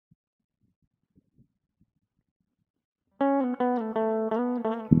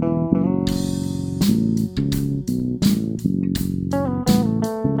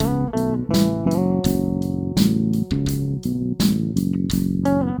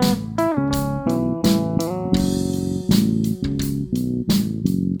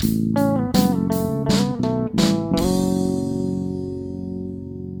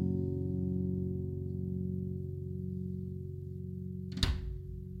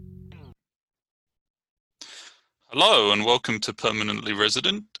Hello and welcome to Permanently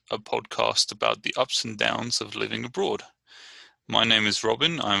Resident, a podcast about the ups and downs of living abroad. My name is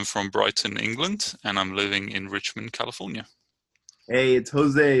Robin. I'm from Brighton, England, and I'm living in Richmond, California. Hey, it's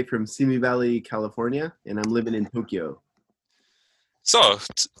Jose from Simi Valley, California, and I'm living in Tokyo. So,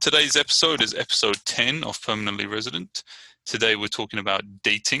 today's episode is episode 10 of Permanently Resident. Today we're talking about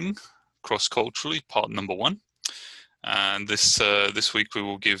dating cross-culturally, part number 1. And this week we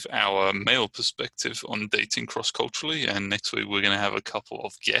will give our male perspective on dating cross-culturally, and next week we're going to have a couple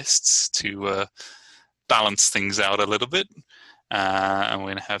of guests to balance things out a little bit. And we're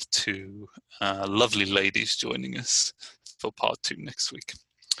going to have two lovely ladies joining us for part 2 next week.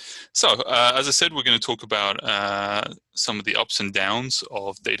 So, as I said, we're going to talk about some of the ups and downs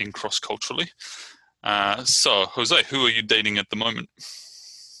of dating cross-culturally. So, Jose, who are you dating at the moment?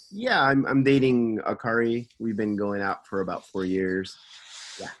 Yeah, I'm dating Akari. We've been going out for about 4 years.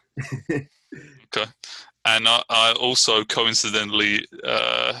 Yeah. Okay. And I also coincidentally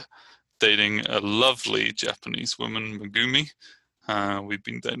dating a lovely Japanese woman, Megumi. We've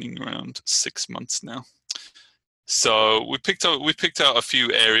been dating around 6 months now. So we picked out a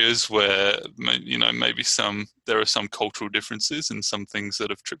few areas where maybe there are some cultural differences and some things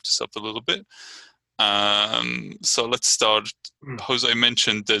that have tripped us up a little bit. So let's start. Jose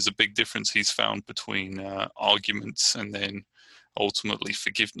mentioned there's a big difference he's found between arguments and then ultimately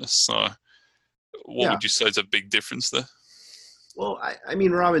forgiveness. So what would you say is a big difference there? Well, I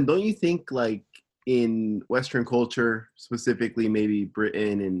mean, Robin, don't you think like in Western culture, specifically maybe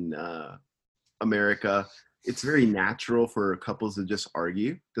Britain and America, it's very natural for couples to just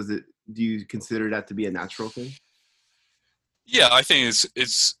argue? Do you consider that to be a natural thing? Yeah, I think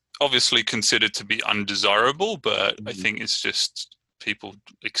it's obviously considered to be undesirable, but I Mhm. think it's just people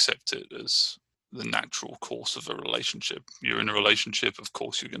accept it as the natural course of a relationship. You're in a relationship, of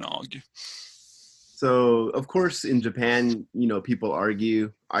course you're going to argue. So, of course, in Japan, people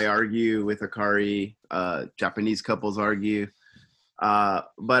argue. I argue with Akari. Japanese couples argue.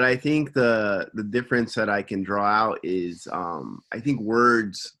 But I think the difference that I can draw out is I think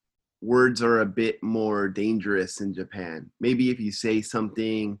words are a bit more dangerous in Japan. Maybe if you say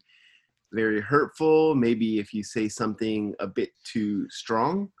something very hurtful, maybe if you say something a bit too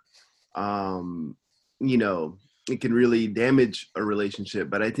strong, um, you know, it can really damage a relationship.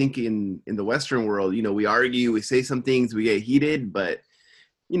 But I think in the Western world, we argue, we say some things, we get heated, but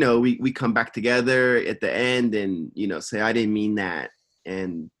we come back together at the end and say I didn't mean that,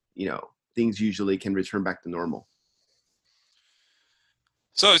 and things usually can return back to normal.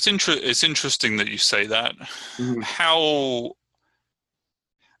 So it's interesting that you say that. Hmm.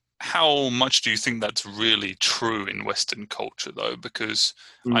 How much do you think that's really true in Western culture, though? Because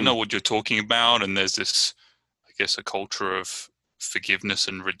I Hmm. know what you're talking about, and there's this, I guess, a culture of forgiveness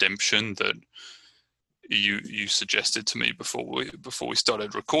and redemption that you suggested to me before we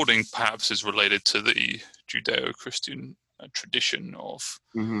started recording, perhaps is related to the Judeo-Christian tradition of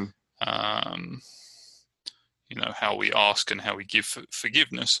Hmm. um, how we ask and how we give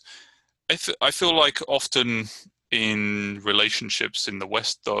forgiveness. I feel like often in relationships in the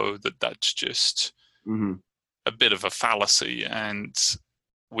West, though, that's just Hmm. a bit of a fallacy, and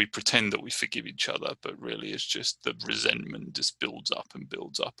we pretend that we forgive each other, but really it's just the resentment just builds up and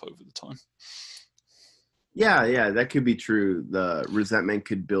builds up over the time. Yeah, that could be true. The resentment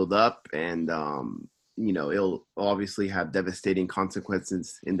could build up, and it'll obviously have devastating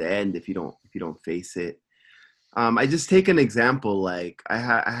consequences in the end if you don't face it. I just take an example. Like I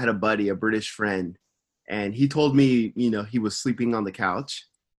had a buddy, a British friend, and he told me, he was sleeping on the couch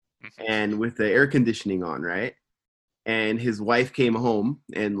Mm-hmm. and with the air conditioning on, right? And his wife came home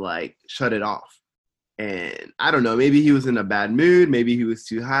and like shut it off. And I don't know, maybe he was in a bad mood, maybe he was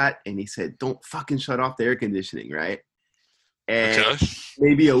too hot, and he said, "Don't fucking shut off the air conditioning," right? And Okay.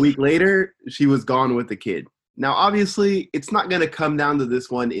 maybe a week later, she was gone with the kid. Now, obviously, it's not going to come down to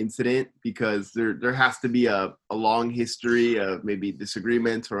this one incident because there has to be a long history of maybe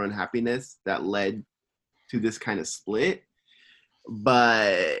disagreements or unhappiness that led to this kind of split.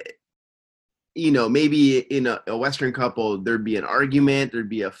 But maybe in a Western couple, there'd be an argument, there'd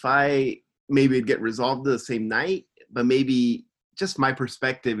be a fight, maybe it'd get resolved the same night. But maybe just my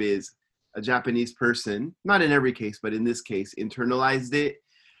perspective is a Japanese person, not in every case, but in this case, internalized it,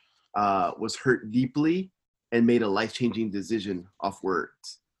 was hurt deeply, and made a life changing decision off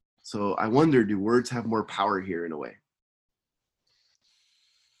words. So I wonder, do words have more power here in a way?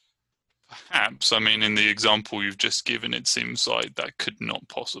 Perhaps. I mean, in the example you've just given, it seems like that could not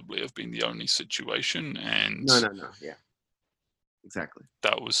possibly have been the only situation, No, and no, no. Yeah, exactly.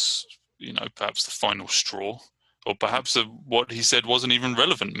 that was, perhaps the final straw. Or perhaps what he said wasn't even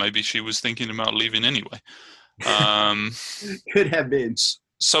relevant. Maybe she was thinking about leaving anyway. Um, Could have been.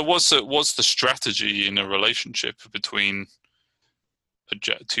 so what's the strategy in a relationship between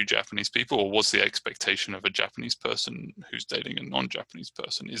two Japanese people, or what's the expectation of a Japanese person who's dating a non-Japanese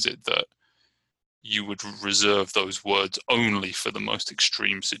person? Is it that you would reserve those words only for the most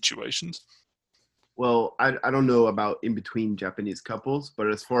extreme situations? Well, I don't know about in between Japanese couples, but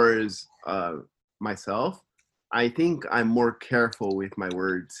as far as myself, I think I'm more careful with my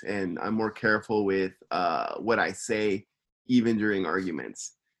words and I'm more careful with what I say, even during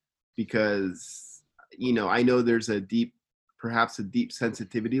arguments, because I know there's perhaps a deep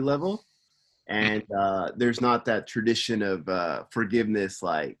sensitivity level, and there's not that tradition of forgiveness.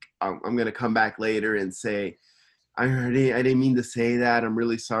 Like I'm gonna come back later and say, I didn't mean to say that. I'm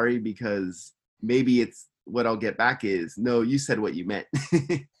really sorry, because maybe it's what I'll get back is, no, you said what you meant.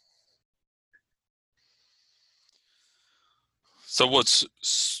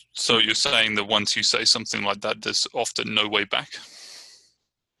 So you're saying that once you say something like that, there's often no way back?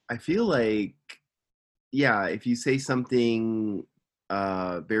 I feel like, yeah, if you say something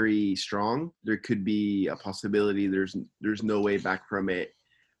very strong, there could be a possibility there's no way back from it.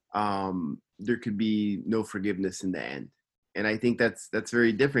 There could be no forgiveness in the end. And I think that's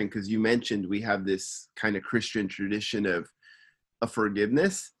very different, because you mentioned we have this kind of Christian tradition of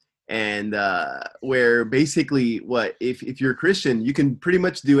forgiveness, and where basically, what if you're a Christian, you can pretty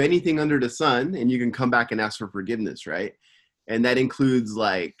much do anything under the sun and you can come back and ask for forgiveness, right? And that includes,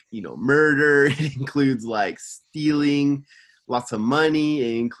 like, murder. It includes like stealing lots of money.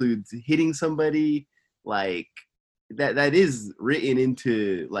 It includes hitting somebody. Like, that is written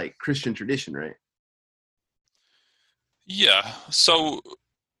into like Christian tradition, right? Yeah. So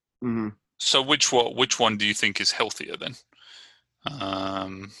Mm-hmm. so which one do you think is healthier then?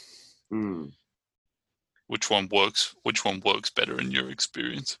 Um, Mm. which one works better in your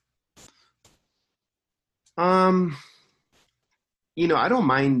experience? Um, I don't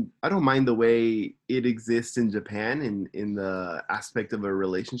mind the way it exists in Japan in the aspect of a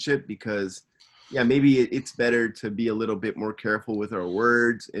relationship, because yeah, maybe it's better to be a little bit more careful with our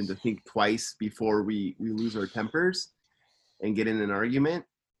words and to think twice before we lose our tempers and get in an argument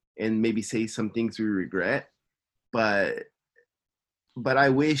and maybe say some things we regret. But I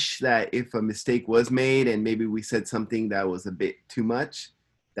wish that if a mistake was made and maybe we said something that was a bit too much,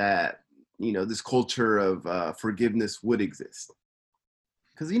 that this culture of forgiveness would exist,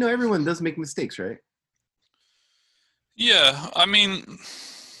 because everyone does make mistakes, right? Yeah, I mean,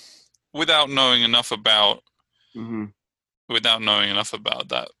 without knowing enough about Mm-hmm. without knowing enough about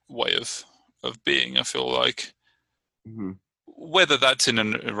that way of being, I feel like Mm-hmm. whether that's in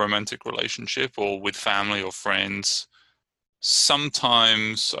a romantic relationship or with family or friends,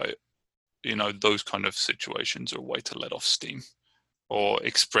 sometimes those kind of situations are a way to let off steam or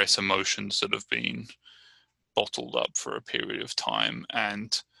express emotions that have been bottled up for a period of time.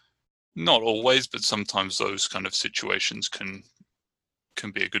 And not always, but sometimes those kind of situations can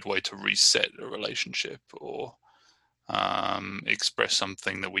be a good way to reset a relationship or express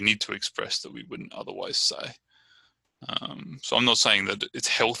something that we need to express that we wouldn't otherwise say. So I'm not saying that it's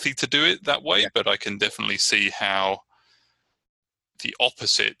healthy to do it that way, Yeah. but I can definitely see how the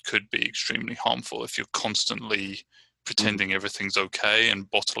opposite could be extremely harmful if you're constantly Mm-hmm. pretending everything's okay and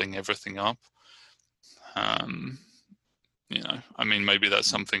bottling everything up. Um, I mean, maybe that's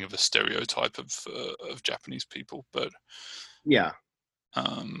something of a stereotype of Japanese people, but Yeah.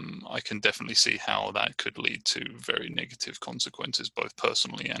 I can definitely see how that could lead to very negative consequences, both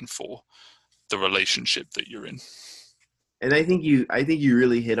personally and for the relationship that you're in. And I think you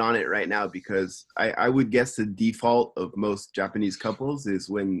really hit on it right now, because I would guess the default of most Japanese couples is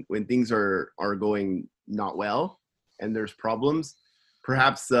when things are going not well and there's problems,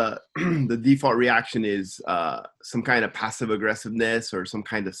 perhaps the default reaction is some kind of passive aggressiveness or some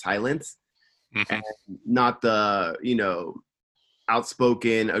kind of silence, and Hmm. not the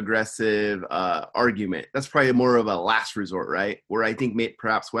outspoken aggressive argument. That's probably more of a last resort, right? Where I think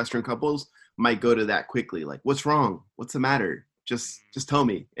perhaps Western couples might go to that quickly, like, what's wrong, what's the matter, just tell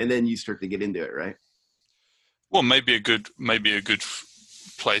me, and then you start to get into it, right? Well, maybe a good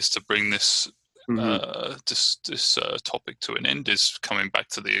place to bring Mm-hmm. this topic to an end is coming back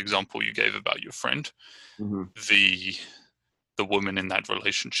to the example you gave about your friend. Mm-hmm. The the woman in that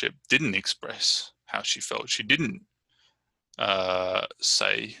relationship didn't express how she felt. She didn't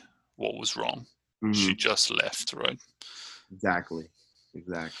say what was wrong. Mm-hmm. She just left, right? Exactly.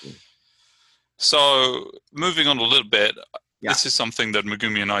 Exactly. So moving on a little bit, Yeah. this is something that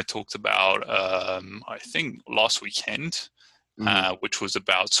Megumi and I talked about, I think last weekend, Mm-hmm. which was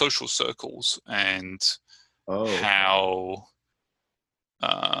about social circles and Oh. how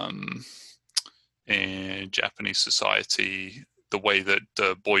um, in Japanese society, the way that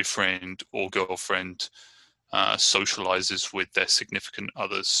the boyfriend or girlfriend socializes with their significant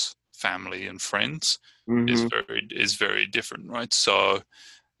others, family and friends Mm-hmm. is very different, right? So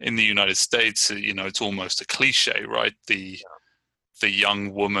in the United States, it's almost a cliche, right? The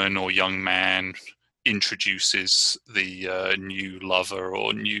young woman or young man introduces the new lover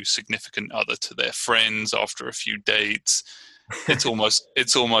or new significant other to their friends after a few dates. It's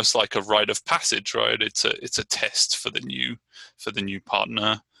almost like a rite of passage, right? It's a test for the new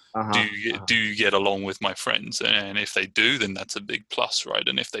partner. Do Uh-huh. you Uh-huh. do you get along with my friends? And if they do, then that's a big plus, right?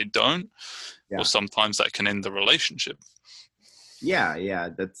 And if they don't, well, Yeah. sometimes that can end the relationship. Yeah, yeah,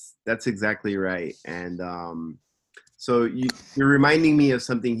 that's exactly right. And so you're reminding me of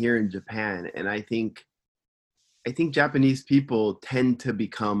something here in Japan, and I think Japanese people tend to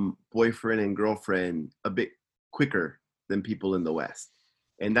become boyfriend and girlfriend a bit quicker than people in the West.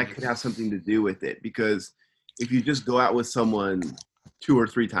 And that could have something to do with it because if you just go out with someone two or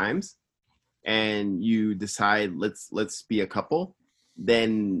three times and you decide let's be a couple,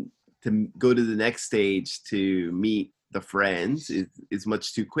 then to go to the next stage to meet the friends is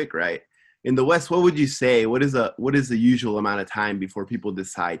much too quick, right? In the West, what would you say? What is the usual amount of time before people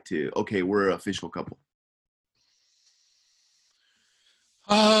decide to, okay, we're an official couple?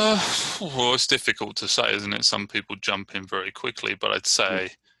 Well, it's difficult to say, isn't it? Some people jump in very quickly, but I'd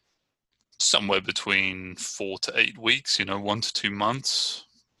say somewhere between 4 to 8 weeks, 1 to 2 months,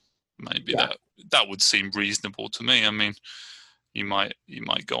 maybe Yeah. that would seem reasonable to me. I mean, you might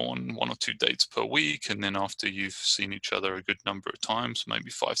go on 1 or 2 dates per week, and then after you've seen each other a good number of times, maybe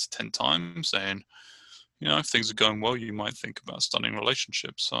 5 to 10 times, and if things are going well, you might think about starting a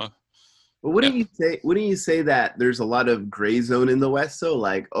relationship. So But yeah. wouldn't you say that there's a lot of gray zone in the West? So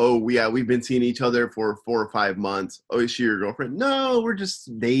like, oh, yeah, we've been seeing each other for 4 or 5 months. Oh, is she your girlfriend? No, we're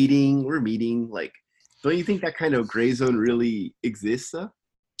just dating. We're meeting. Like, don't you think that kind of gray zone really exists?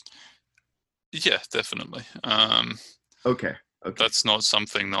 Yeah, definitely. Okay. Okay. That's not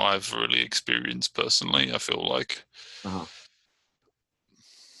something that I've really experienced personally. I feel like Uh-huh.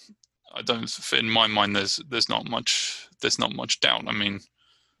 I don't. In my mind, there's not much doubt. I mean,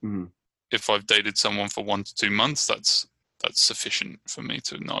 Hmm. if I've dated someone for 1 to 2 months, that's sufficient for me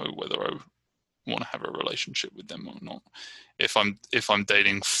to know whether I want to have a relationship with them or not. If I'm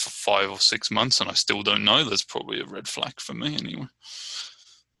dating 5 or 6 months and I still don't know, that's probably a red flag for me anyway.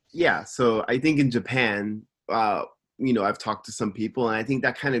 Yeah. So I think in Japan, I've talked to some people, and I think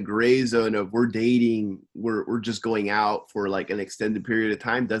that kind of gray zone of we're dating, we're just going out for like an extended period of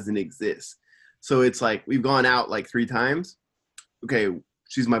time doesn't exist. So it's like we've gone out like three times. Okay,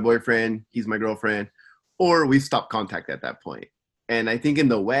 she's my boyfriend, he's my girlfriend, or we stop contact at that point. And I think in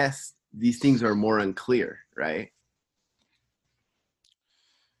the West, these things are more unclear, right?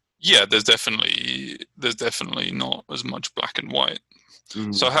 Yeah, there's definitely not as much black and white.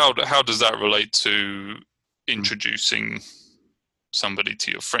 Mhm. So how does that relate to introducing somebody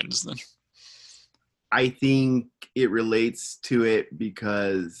to your friends then? I think it relates to it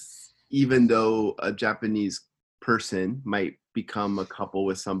because even though a Japanese person might become a couple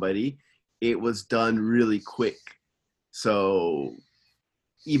with somebody, it was done really quick. So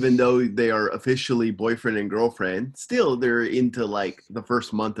even though they are officially boyfriend and girlfriend, still they're into like the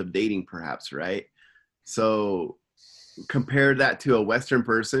first month of dating, perhaps, right? So compare that to a Western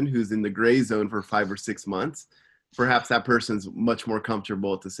person who's in the gray zone for 5 or 6 months. Perhaps that person's much more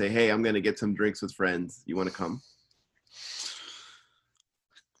comfortable to say, "Hey, I'm going to get some drinks with friends. You want to come?"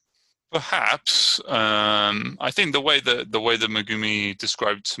 Perhaps. I think the way that Megumi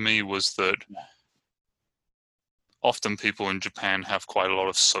described to me was that often people in Japan have quite a lot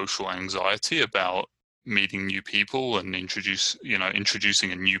of social anxiety about meeting new people and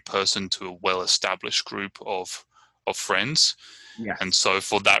introducing a new person to a well-established group of friends. And Yes. so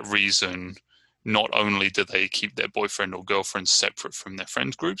for that reason, not only do they keep their boyfriend or girlfriend separate from their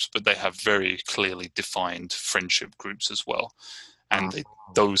friend groups, but they have very clearly defined friendship groups as well. And Um,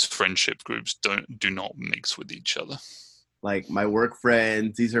 those friendship groups do not mix with each other. like my work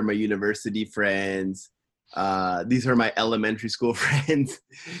friends, these are my university friends. These are my elementary school friends,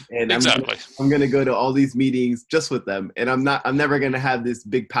 and Exactly. I'm gonna go to all these meetings just with them, and I'm never gonna have this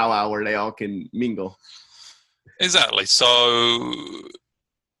big powwow where they all can mingle. Exactly. So,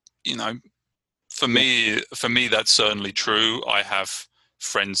 you know, for Yeah. me, for me, that's certainly true. I have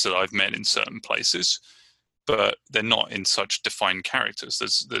friends that I've met in certain places, but they're not in such defined characters.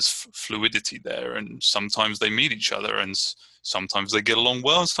 There's fluidity there, and sometimes they meet each other, and sometimes they get along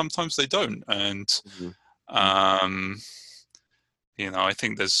well, and sometimes they don't. And Mhm. um, I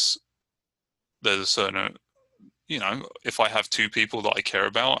think there's a certain, if I have two people that I care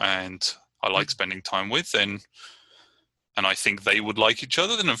about and I like spending time with, and I think they would like each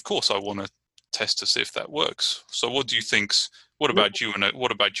other, then of course I want to test to see if that works. So what do you think's? What about you and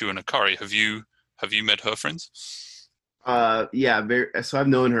Akari? Have you met her friends? Yeah, so I've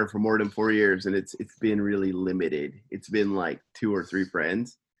known her for more than 4 years, and it's been really limited. It's been like two or three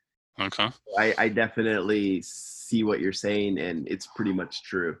friends. Okay. I definitely see what you're saying, and it's pretty much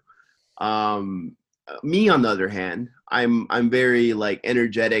true. Me on the other hand, I'm very like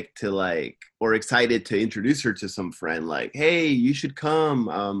energetic to like or excited to introduce her to some friend. Like, hey, you should come.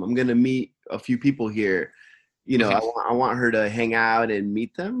 I'm gonna meet a few people here. Hmm. I want her to hang out and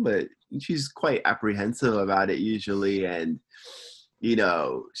meet them, but she's quite apprehensive about it usually. And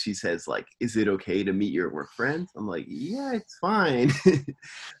she says like, "Is it okay to meet your work friends?" I'm like, "Yeah, it's fine."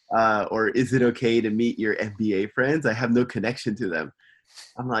 Or is it okay to meet your MBA friends? I have no connection to them.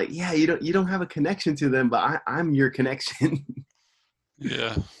 I'm like, yeah, you don't have a connection to them, but I'm your connection.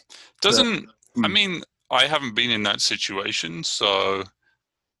 Yeah. So, Doesn't I mm, mean I haven't been in that situation, so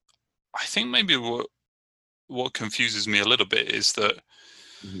I think maybe what confuses me a little bit is that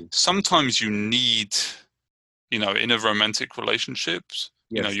mhm. sometimes you need, in a romantic relationships,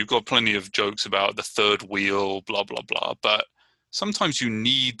 Yes, you've got plenty of jokes about the third wheel, blah blah blah, but sometimes you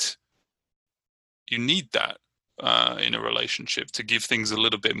need that in a relationship to give things a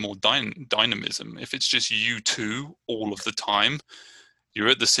little bit more dynamism. If it's just you two all of the time, you're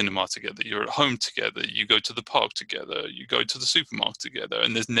at the cinema together, you're at home together, you go to the park together, you go to the supermarket together,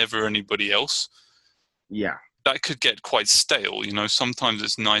 and there's never anybody else, yeah, that could get quite stale. Sometimes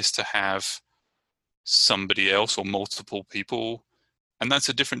it's nice to have somebody else or multiple people, and that's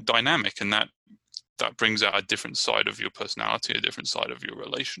a different dynamic, and that brings out a different side of your personality, a different side of your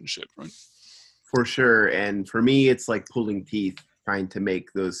relationship, right? for sure. And for me, it's like pulling teeth trying to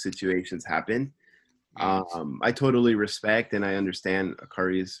make those situations happen. Mm. I totally respect and I understand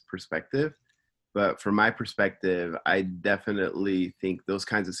Akari's perspective. But from my perspective, I definitely think those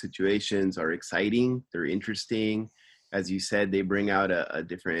kinds of situations are exciting. They're interesting. As you said, they bring out a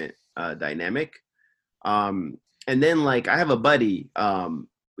different dynamic. Um, and then like I have a buddy,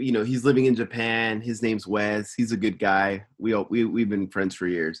 he's living in Japan. His name's Wes. He's a good guy. We've been friends for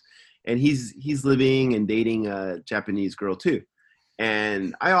years, and he's living and dating a Japanese girl too.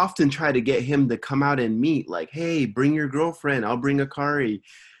 And I often try to get him to come out and meet. Like, hey, bring your girlfriend. I'll bring Akari.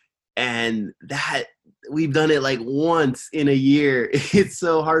 And that we've done it like once in a year. It's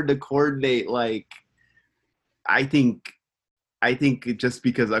so hard to coordinate. Like, I think just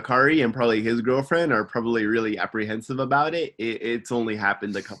because Akari and probably his girlfriend are probably really apprehensive about it's only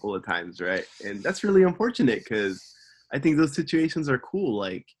happened a couple of times, right? And that's really unfortunate because I think those situations are cool.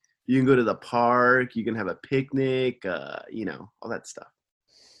 Like you can go to the park, you can have a picnic, all that stuff.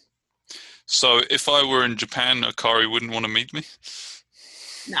 So if I were in Japan, Akari wouldn't want to meet me.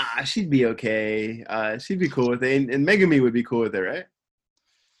 Nah, she'd be okay. She'd be cool with it, and Megami would be cool with it, right?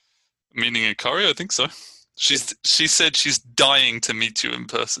 Meeting Akari, I think so. She said she's dying to meet you in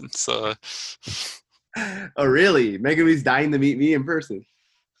person. So Oh, really? Megami's dying to meet me in person.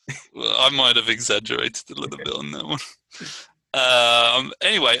 well, I might have exaggerated a little bit on that one.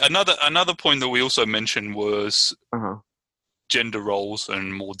 Anyway, another point that we also mentioned was Uh huh. gender roles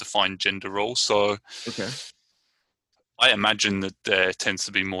and more defined gender roles. So Okay. I imagine that there tends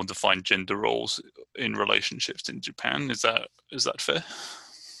to be more defined gender roles in relationships in Japan. Is that fair?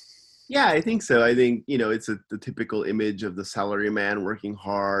 Yeah, I think so. I think, it's the typical image of the salaryman working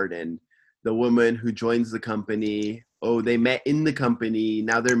hard and the woman who joins the company. Oh, they met in the company.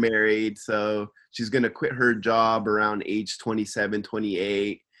 Now they're married. So she's going to quit her job around age 27,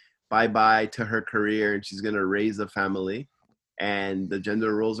 28. Bye bye to her career. And she's going to raise a family. And the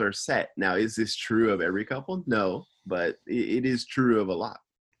gender roles are set. Now, is this true of every couple? No, but it is true of a lot.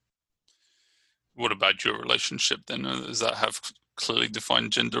 What about your relationship then? Does that have clearly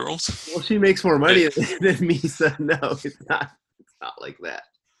defined gender roles? Well, she makes more Hey, money than me. So no, it's not like that.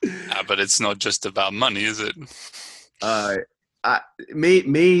 but it's not just about money, is it? uh,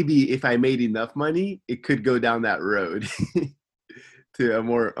 maybe if I made enough money, it could go down that road to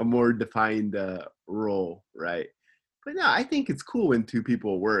a more defined role, right? But no, I think it's cool when two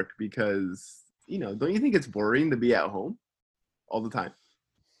people work because don't you think it's boring to be at home all the time?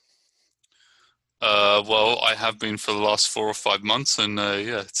 Well, I have been for the last 4 or 5 months, and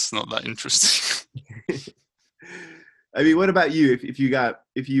yeah, it's not that interesting. I mean, what about you? If you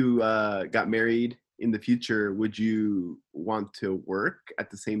got married in the future, would you want to work at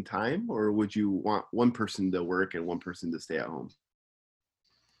the same time, or would you want one person to work and one person to stay at home?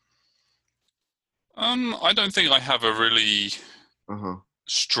 I don't think I have a really Uh huh.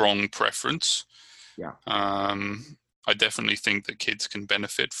 strong preference. Yeah. Um, I definitely think that kids can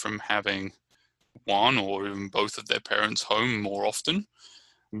benefit from having one or even both of their parents home more often.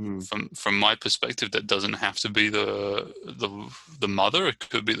 Mm-hmm. From my perspective, that doesn't have to be the mother; it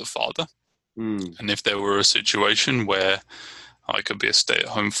could be the father. Mm. And if there were a situation where I could be a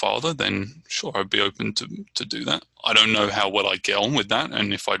stay-at-home father, then sure, I'd be open to do that. I don't know how well I'd get on with that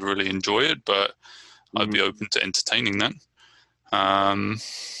and if I'd really enjoy it, but I'd Mm-hmm. be open to entertaining that. Um,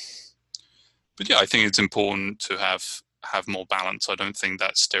 but yeah, I think it's important to have more balance. I don't think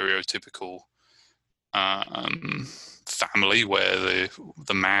that stereotypical um, family where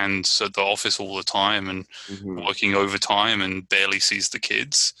the man's at the office all the time and Mm-hmm. working overtime and barely sees the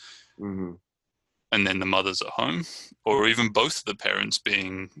kids, Mm-hmm. and then the mother's at home, or even both of the parents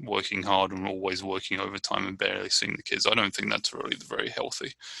being working hard and always working overtime and barely seeing the kids. I don't think that's really very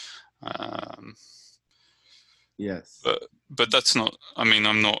healthy. Um, Yes. but that's not. I mean,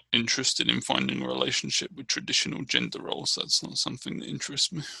 I'm not interested in finding a relationship with traditional gender roles. That's not something that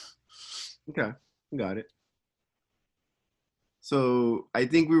interests me. Okay. Got it. So I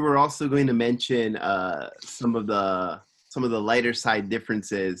think we were also going to mention some of the lighter side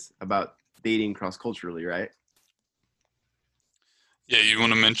differences about dating cross culturally, right? Yeah, you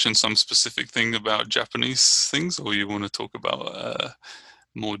want to mention some specific thing about Japanese things, or you want to talk about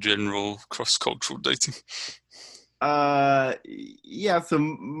more general cross-cultural dating? Yeah. So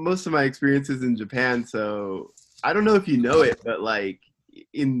most of my experiences in Japan. So I don't know if you know it, but like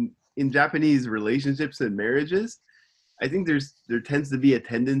in Japanese relationships and marriages, I think there tends to be a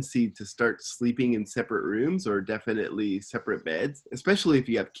tendency to start sleeping in separate rooms or definitely separate beds, especially if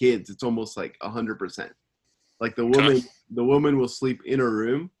you have kids. It's almost like 100%. Like Okay. the woman will sleep in a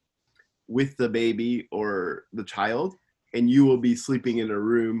room with the baby or the child, and you will be sleeping in a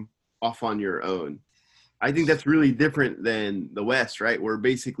room off on your own. I think that's really different than the West, right? Where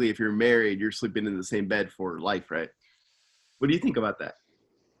basically, if you're married, you're sleeping in the same bed for life, right? What do you think about that?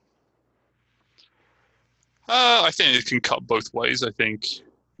 I think it can cut both ways. I think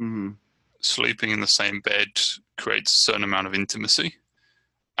Mm-hmm. sleeping in the same bed creates a certain amount of intimacy,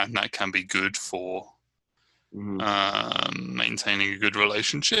 and that can be good for Mm-hmm. maintaining a good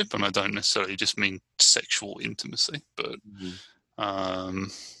relationship. And I don't necessarily just mean sexual intimacy, but Mm-hmm.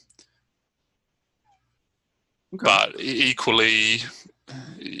 um, Okay. but equally,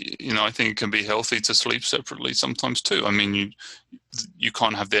 I think it can be healthy to sleep separately sometimes too. I mean, you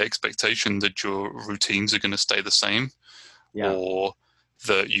can't have the expectation that your routines are going to stay the same, Yeah. or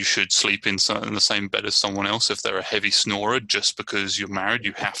that you should sleep in the same bed as someone else if they're a heavy snorer. Just because you're married,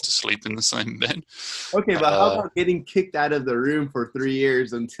 you have to sleep in the same bed. Okay, but how Uh, about getting kicked out of the room for 3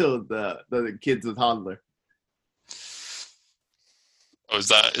 years until the kid's a toddler? is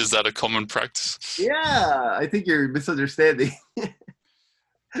that a common practice? Yeah, I think you're misunderstanding.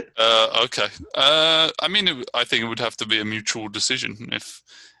 Okay. I mean, I think it would have to be a mutual decision.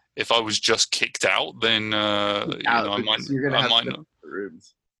 If I was just kicked out, then Out I might because you're gonna I have might separate not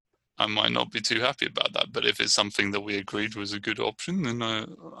rooms. I might not be too happy about that. But if it's something that we agreed was a good option, then I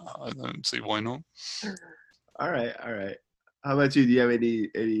don't see why not. All right, all right. How about you? Do you have any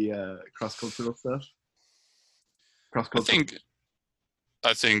cross cultural stuff? Cross I cultural. think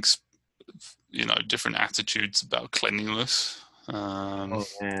I think different attitudes about cleanliness Oh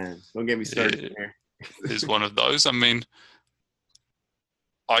man, don't get me started i- there. is one of those. I mean,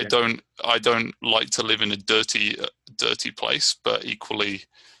 I Yeah. don't like to live in a dirty place, but equally,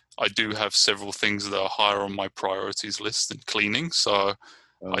 I do have several things that are higher on my priorities list than cleaning. So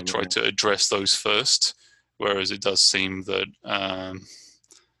I Oh try man. to address those first. Whereas it does seem that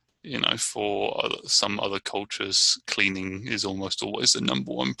for some other cultures, cleaning is almost always the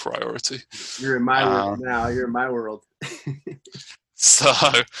number one priority. You're in my world Uh, now. You're in my world. so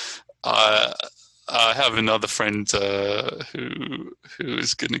I I have another friend who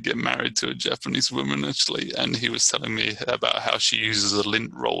is going to get married to a Japanese woman actually, and he was telling me about how she uses a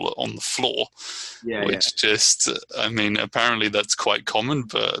lint roller on the floor, Yeah, yeah. which just, I mean, apparently that's quite common,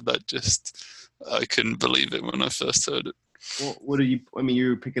 but that just, I couldn't believe it when I first heard it. Well, what are you? I mean,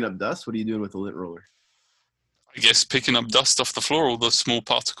 you're picking up dust. What are you doing with the lint roller? I guess picking up dust off the floor, all the small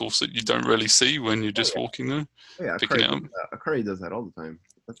particles that you don't really see when you're Oh just yeah, walking there, oh, yeah. picking it up. Akari does that all the time.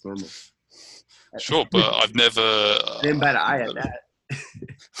 That's normal. Sure, I but I've never. didn't bat an eye at that.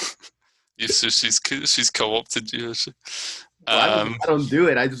 So she's co-opted you. Well, Um, I don't do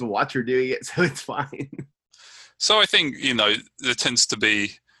it. I just watch her doing it, so it's fine. so I think there tends to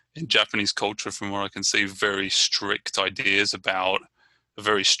be in Japanese culture, from what I can see, very strict ideas about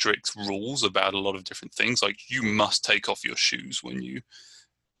very strict rules about a lot of different things. Like you must take off your shoes when you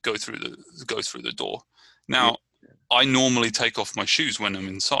go through the door. Yeah. Now, I normally take off my shoes when I'm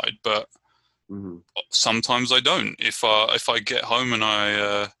inside, but Mm-hmm. Sometimes I don't. If I get home and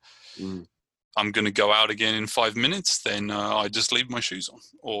Mm-hmm. I'm going to go out again in 5 minutes, then I just leave my shoes on.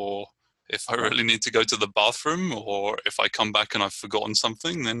 Or if I Right. really need to go to the bathroom, or if I come back and I've forgotten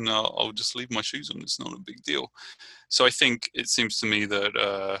something, then I'll just leave my shoes on. It's not a big deal. So I think it seems to me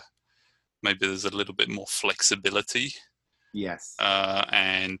that maybe there's a little bit more flexibility Yes.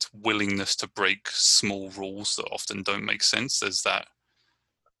 and willingness to break small rules that often don't make sense.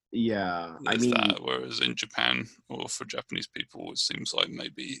 Yeah. I There's mean, that. Whereas in Japan or for Japanese people, it seems like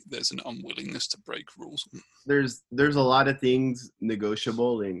maybe there's an unwillingness to break rules. there's a lot of things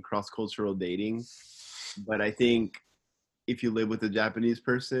negotiable in cross cultural dating, but I think if you live with a Japanese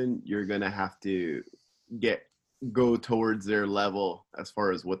person, you're gonna have to get go towards their level as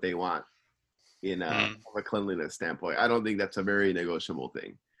far as what they want in Mm. from a cleanliness standpoint. I don't think that's a very negotiable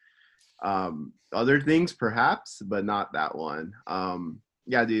thing. Other things perhaps, but not that one.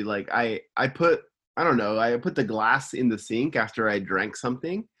 Yeah, dude, like I put I don't know, I put the glass in the sink after I drank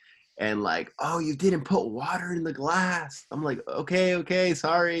something and like, oh, you didn't put water in the glass. I'm like, okay,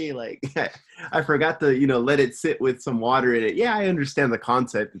 sorry. Like I forgot to, let it sit with some water in it. Yeah, I understand the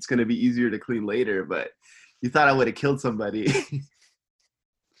concept. It's gonna be easier to clean later, but you thought I would have killed somebody.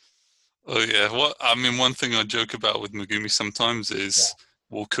 Oh yeah. What I mean, one thing I joke about with Megumi sometimes is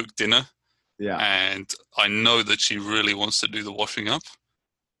we'll cook dinner, Yeah. and I know that she really wants to do the washing up.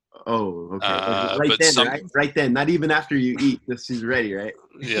 Oh, okay. Like right But then, right? Right then. Not even after you eat, just she's ready, right?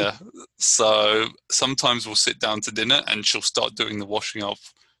 yeah. So sometimes we'll sit down to dinner, and she'll start doing the washing up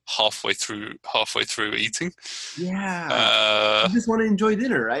halfway through eating. Yeah. Uh, You just want to enjoy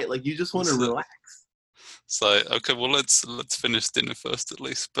dinner, right? Like you just want to so, relax. so okay, well let's finish dinner first at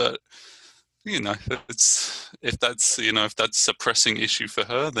least. But if that's a pressing issue for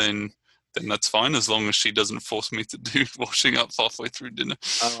her, then that's fine as long as she doesn't force me to do washing up halfway through dinner.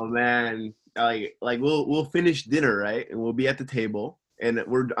 Oh man. Like we'll finish dinner, right? And we'll be at the table and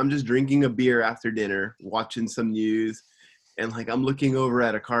I'm just drinking a beer after dinner, watching some news, and like I'm looking over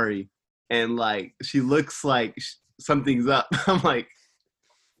at Akari and like she looks like something's up. I'm like,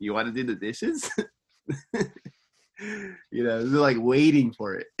 "You want to do the dishes?" They're like waiting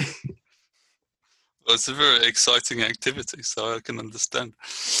for it. Well, it's a very exciting activity, so I can understand.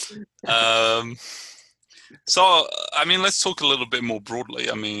 Um, so, I mean, let's talk a little bit more broadly.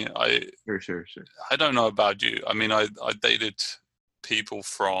 I mean, Sure. I don't know about you. I mean, I dated people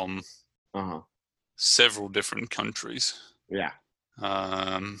from Uh-huh. several different countries. Yeah.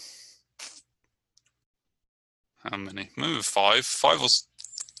 Um, how many? Maybe five, five or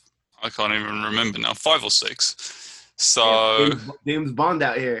I can't even remember now. Five or six. Damn, So James Bond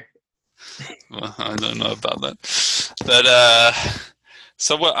out here. well, I don't know about that. But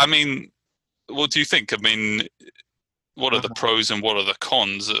so what? I mean, what do you think? I mean, what are the Uh-huh. pros and what are the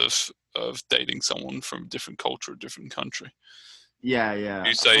cons of dating someone from a different culture, a different country? Yeah.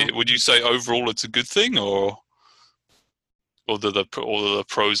 Would you say overall it's a good thing, or the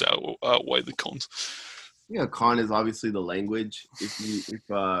pros outweigh the cons? Yeah, con is obviously the language. If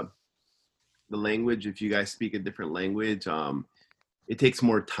the language, if you guys speak a different language, it takes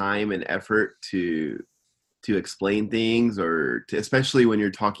more time and effort to explain things or to, especially when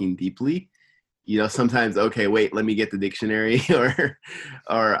you're talking deeply. Sometimes, okay, wait, let me get the dictionary or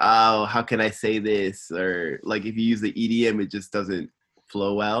oh, how can I say this? Or like if you use the idiom, it just doesn't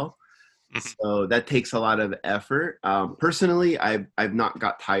flow well. Mhm. So that takes a lot of effort. Personally, I've not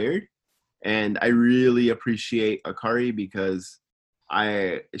got tired, and I really appreciate Akari because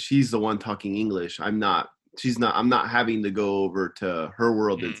she's the one talking English. I'm not. She's not. I'm not having to go over to her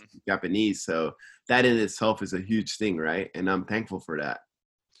world in Mm, Japanese. So that in itself is a huge thing, right? And I'm thankful for that.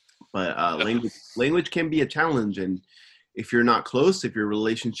 But yeah. language can be a challenge, and if you're not close, if your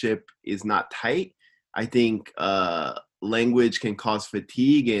relationship is not tight, I think language can cause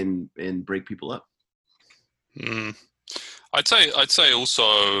fatigue and break people up. Mm. I'd say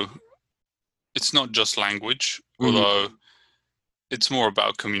also it's not just language, Mhm. although it's more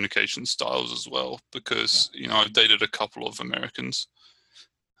about communication styles as well. Because I've dated a couple of Americans,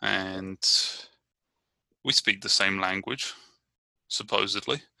 and we speak the same language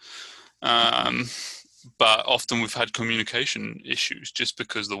supposedly. Um, but often we've had communication issues just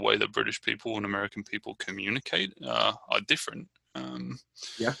because the way that British people and American people communicate are different. Um,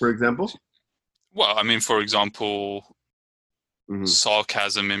 Yeah, for example. well, I mean, for example, Hmm.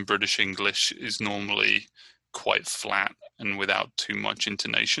 sarcasm in British English is normally quite flat and without too much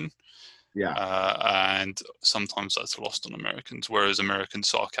intonation. Yeah. And sometimes that's lost on Americans, whereas American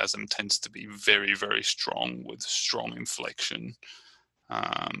sarcasm tends to be very, very strong with strong inflection.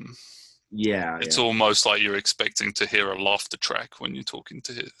 Um, Yeah, It's yeah. almost like you're expecting to hear a laughter track when you're talking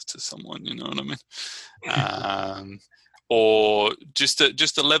to someone. You know what I mean? Or just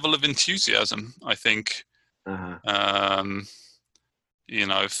a level of enthusiasm. I think Uh-huh. um,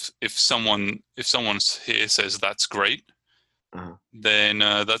 if someone here says that's great, Uh-huh. then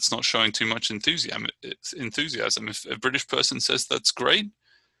that's not showing too much enthusiasm. Enthusiasm. If a British person says that's great,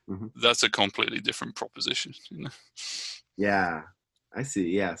 Hmm. that's a completely different proposition. Yeah. I see.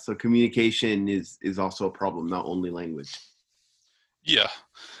 Yeah. So communication is also a problem, not only language. Yeah,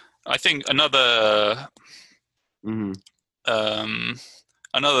 I think Hmm. um,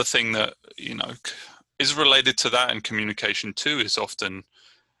 another thing that is related to that and communication too is often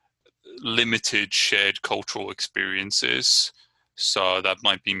limited shared cultural experiences. So that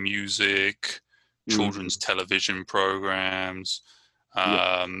might be music, children's Hmm. television programs,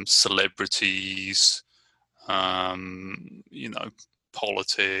 Yeah. celebrities, you know,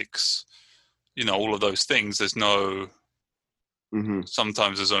 politics, all of those things. Hmm.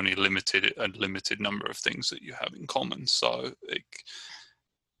 Sometimes there's only a limited number of things that you have in common. So it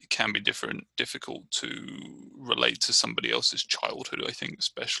can be difficult to relate to somebody else's childhood, I think,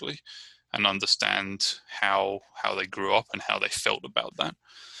 especially, and understand how they grew up and how they felt about that.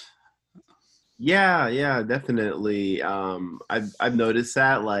 Yeah, yeah, definitely. I've noticed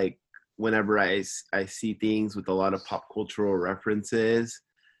that like whenever I see things with a lot of pop cultural references,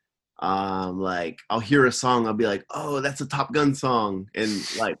 like I'll hear a song, I'll be like, "Oh, that's a Top Gun song," and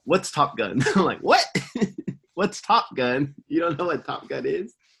like, "What's Top Gun?" I'm like, "What? What's Top Gun? You don't know what Top Gun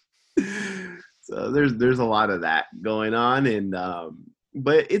is?" So there's a lot of that going on, and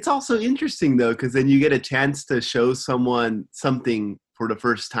but it's also interesting though because then you get a chance to show someone something for the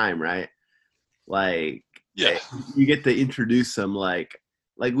first time, right? Like Yeah, you get to introduce them. Like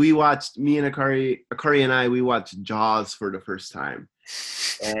we watched, me and Akari and we watched Jaws for the first time,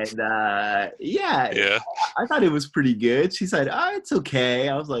 and yeah, yeah. I thought it was pretty good. She said, "Oh, it's okay."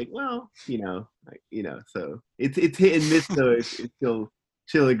 I was like, "Well, so it's hit and miss. So if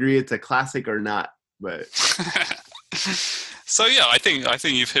she'll agree it's a classic or not." But So yeah, I think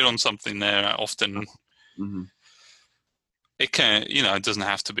you've hit on something there. Often mm-hmm, it can, it doesn't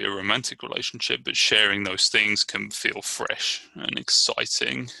have to be a romantic relationship, but sharing those things can feel fresh and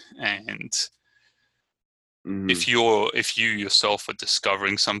exciting. And mm-hmm, if you yourself are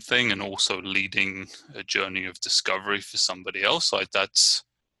discovering something and also leading a journey of discovery for somebody else, like that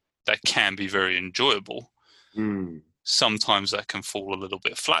can be very enjoyable. mm, Sometimes that can fall a little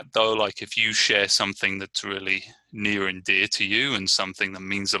bit flat though. Like if you share something that's really near and dear to you and something that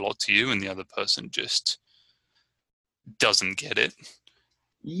means a lot to you, and the other person just doesn't get it.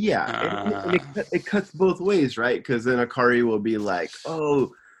 yeah, and Uh, it cuts both ways, right? Because then Akari will be like,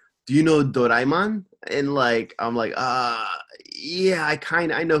 "Oh, do you know Doraemon?" And like I'm like, yeah,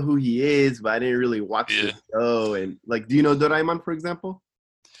 I know who he is, but I didn't really watch the yeah. show. And like, do you know Doraemon, for example?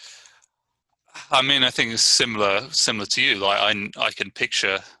 I mean, I think it's similar to you. Like I can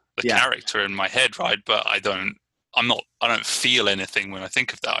picture the Yeah, character in my head, right? But I don't feel anything when I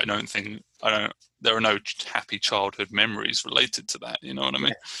think of that. I don't, there are no happy childhood memories related to that. You know what I yeah,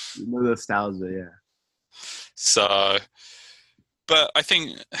 mean? you know nostalgia, yeah. So, but I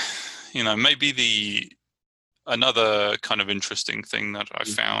think, maybe another kind of interesting thing that I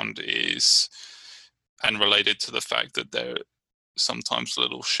Mhm. found is, and related to the fact that there are sometimes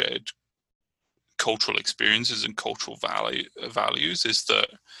little shared cultural experiences and cultural values, is that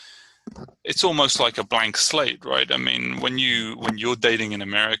it's almost like a blank slate, right? I mean, when you're dating an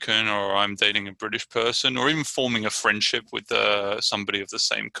American or I'm dating a British person, or even forming a friendship with somebody of the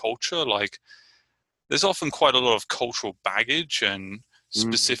same culture, like there's often quite a lot of cultural baggage and Mhm.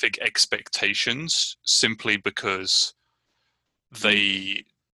 specific expectations simply because Mhm. they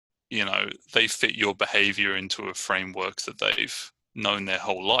they fit your behavior into a framework that they've known their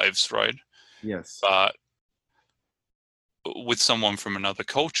whole lives, right? Yes. But with someone from another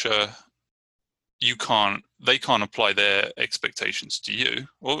culture, they can't apply their expectations to you.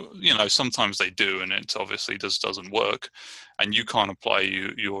 Or sometimes they do, and it obviously doesn't work, and you can't apply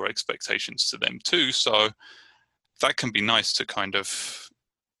your expectations to them too. So that can be nice to kind of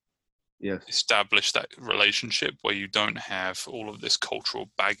Yes. establish that relationship where you don't have all of this cultural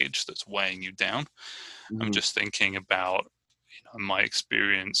baggage that's weighing you down. I'm Mhm. just thinking about my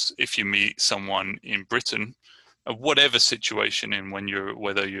experience. If you meet someone in Britain, whatever situation, in when you're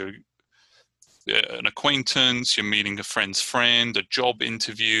whether you're an acquaintance, you're meeting a friend's friend, a job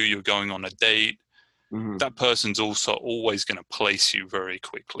interview, you're going on a date, Mhm. that person's also always going to place you very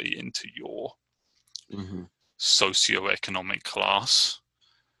quickly into your Mhm. socioeconomic class.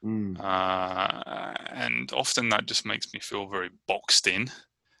 Mm. And often that just makes me feel very boxed in.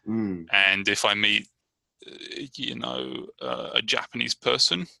 And if I meet, a Japanese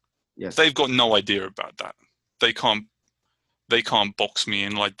person, Yes. they've got no idea about that. They can't box me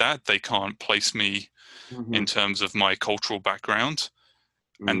in like that. They can't place me in terms of my cultural background.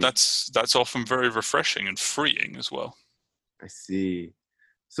 And that's often very refreshing and freeing as well. I see.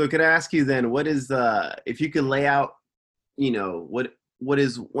 So could I ask you then, what is if you could lay out, what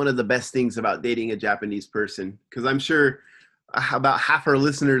is one of the best things about dating a Japanese person? Because I'm sure about half our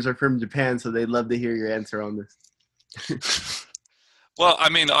listeners are from Japan, so they'd love to hear your answer on this. Well, I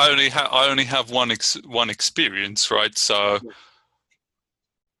mean, I only have one experience, right? So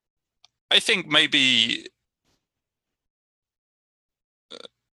I think maybe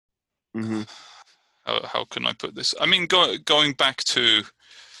how can I put this? I mean, going back to,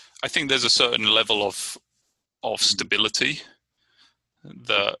 I think there's a certain level of stability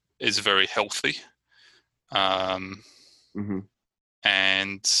that is very healthy, and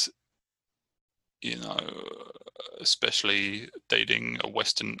especially dating a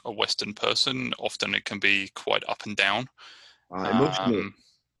Western person, often it can be quite up and down.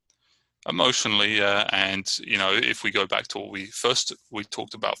 Emotionally, and if we go back to what we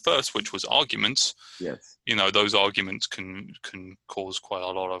talked about first, which was arguments. Yes. Those arguments can cause quite a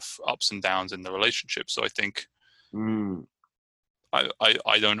lot of ups and downs in the relationship. So I think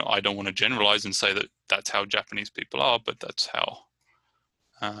I don't want to generalize and say that that's how Japanese people are, but that's how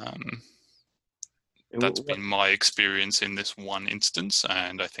that's been my experience in this one instance,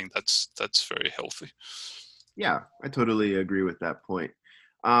 and I think that's very healthy. Yeah, I totally agree with that point.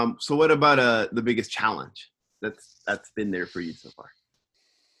 So what about the biggest challenge that's been there for you so far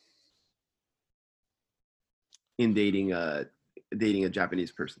in dating a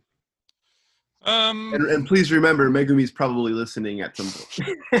Japanese person? And please remember, Megumi's probably listening at some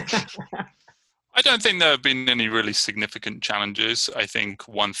point. I don't think there have been any really significant challenges. I think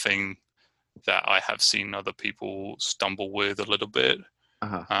one thing that I have seen other people stumble with a little bit,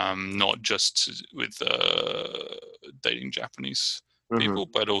 not just with dating Japanese people,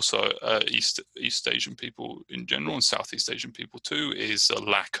 but also East Asian people in general, and Southeast Asian people too, is a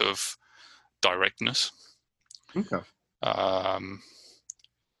lack of directness. Okay.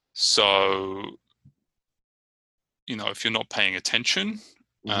 So, if you're not paying attention,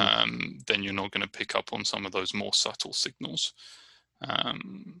 then you're not going to pick up on some of those more subtle signals.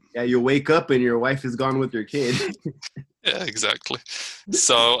 Yeah, you wake up and your wife is gone with your kid. Yeah, exactly.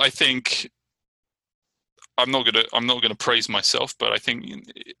 So I think I'm not gonna praise myself, but I think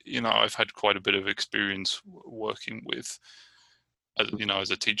I've had quite a bit of experience working with,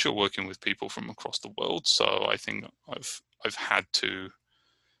 as a teacher, working with people from across the world. So I think I've had to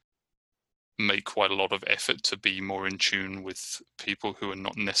make quite a lot of effort to be more in tune with people who are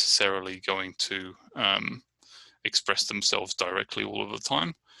not necessarily going to express themselves directly all of the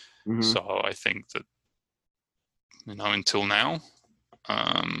time. So I think that until now,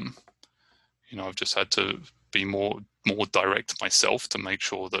 I've just had to be more direct myself to make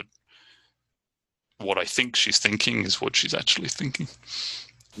sure that what I think she's thinking is what she's actually thinking.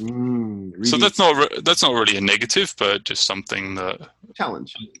 So that's not really a negative, but just something that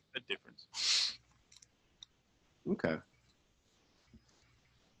challenge, a difference. Okay,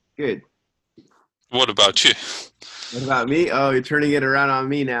 good. What about you? What about me? Oh, you're turning it around on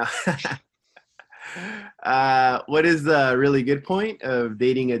me now. What is the really good point of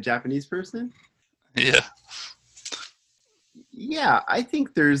dating a Japanese person? Yeah, I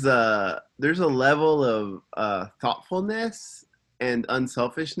think there's a level of thoughtfulness and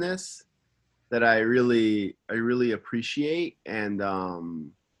unselfishness that I really appreciate,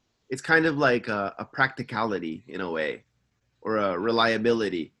 and it's kind of like a practicality in a way, or a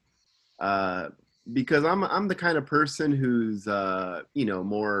reliability. Because I'm the kind of person who's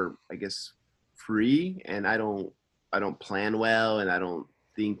more, I guess, free, and I don't plan well, and I don't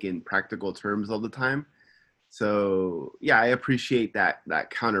think in practical terms all the time. So yeah, I appreciate that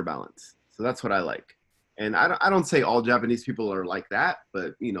counterbalance. So that's what I like. And I don't say all Japanese people are like that,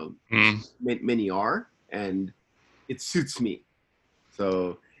 but many are, and it suits me.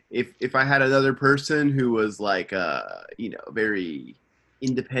 So if I had another person who was like very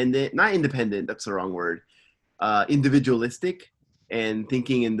independent, not independent, that's the wrong word, individualistic, and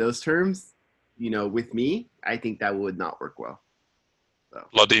thinking in those terms, with me, I think that would not work well. So.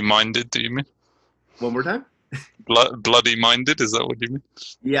 Bloody minded, do you mean? One more time? Bloody minded, is that what you mean?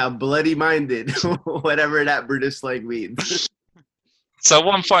 Yeah, bloody minded, whatever that British slang means. So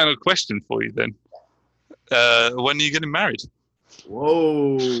one final question for you then. When are you getting married?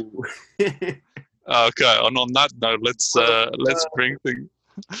 Whoa. Okay, and on that note, let's bring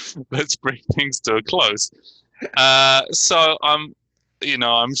things to a close. So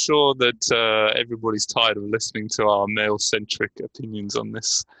I'm sure that everybody's tired of listening to our male-centric opinions on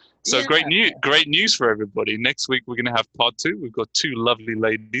this. So Yeah. great news for everybody. Next week we're going to have part 2. We've got 2 lovely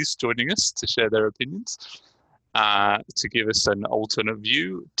ladies joining us to share their opinions, to give us an alternate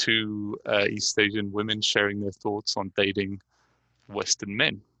view to East Asian women sharing their thoughts on dating Western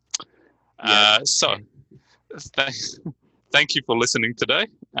men. So thank you for listening today.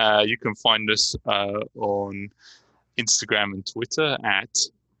 You can find us on Instagram and Twitter at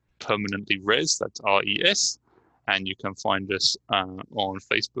permanentlyres, that's RES. And you can find us on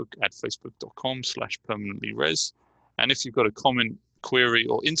Facebook at facebook.com/permanentlyres. And if you've got a comment, query,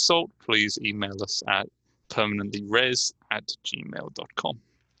 or insult, please email us at permanentlyres@gmail.com.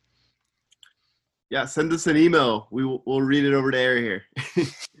 Yeah, send us an email. We'll read it over to air here.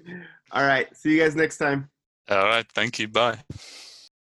 All right. See you guys next time. All right. Thank you. Bye.